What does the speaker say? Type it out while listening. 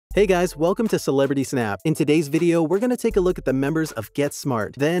Hey guys, welcome to Celebrity Snap. In today's video, we're gonna take a look at the members of Get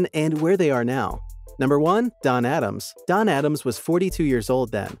Smart, then and where they are now. Number 1. Don Adams. Don Adams was 42 years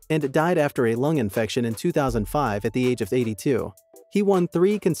old then, and died after a lung infection in 2005 at the age of 82. He won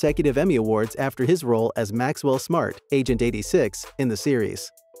 3 consecutive Emmy Awards after his role as Maxwell Smart, Agent 86, in the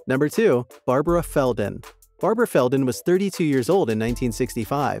series. Number 2. Barbara Feldon. Barbara Feldon was 32 years old in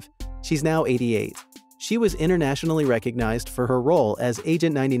 1965. She's now 88. She was internationally recognized for her role as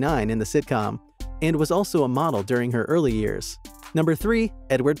Agent 99 in the sitcom, and was also a model during her early years. Number 3.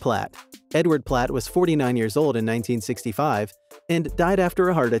 Edward Platt. Edward Platt was 49 years old in 1965 and died after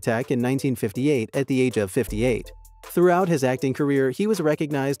a heart attack in 1958 at the age of 58. Throughout his acting career, he was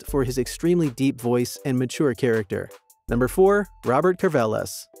recognized for his extremely deep voice and mature character. Number 4. Robert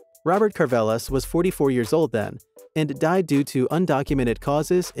Karvelas. Robert Karvelas was 44 years old then, and died due to undocumented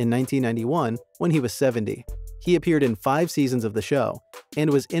causes in 1991 when he was 70. He appeared in 5 seasons of the show,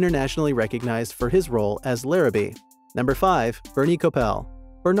 and was internationally recognized for his role as Larrabee. Number 5. Bernie Kopell.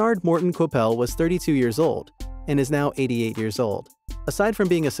 Bernard Morton Kopell was 32 years old, and is now 88 years old. Aside from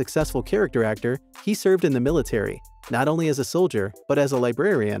being a successful character actor, he served in the military, not only as a soldier, but as a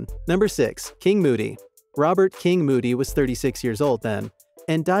librarian. Number 6. King Moody. Robert King Moody was 36 years old then,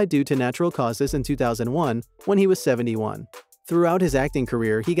 and died due to natural causes in 2001 when he was 71. Throughout his acting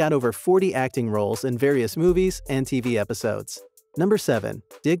career, he got over 40 acting roles in various movies and TV episodes. Number 7.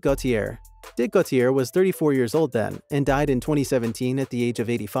 Dick Gautier. Dick Gautier was 34 years old then, and died in 2017 at the age of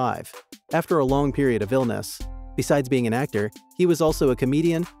 85, after a long period of illness. Besides being an actor, he was also a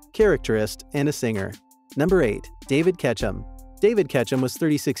comedian, caricaturist, and a singer. Number 8. David Ketchum. David Ketchum was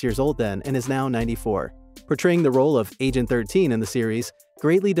 36 years old then, and is now 94. Portraying the role of Agent 13 in the series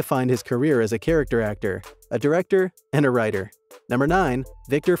greatly defined his career as a character actor, a director, and a writer. Number 9.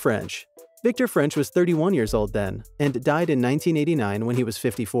 Victor French. Victor French was 31 years old then, and died in 1989 when he was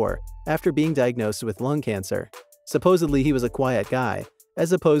 54, after being diagnosed with lung cancer. Supposedly he was a quiet guy,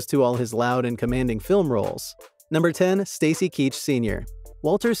 as opposed to all his loud and commanding film roles. Number 10. Stacy Keach Sr.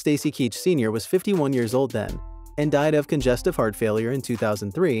 Walter Stacy Keach Sr. was 51 years old then, and died of congestive heart failure in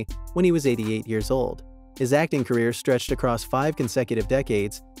 2003 when he was 88 years old. His acting career stretched across 5 consecutive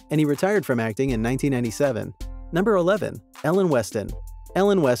decades, and he retired from acting in 1997. Number 11. Ellen Weston.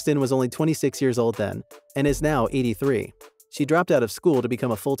 Ellen Weston was only 26 years old then, and is now 83. She dropped out of school to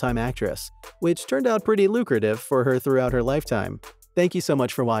become a full-time actress, which turned out pretty lucrative for her throughout her lifetime. Thank you so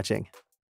much for watching.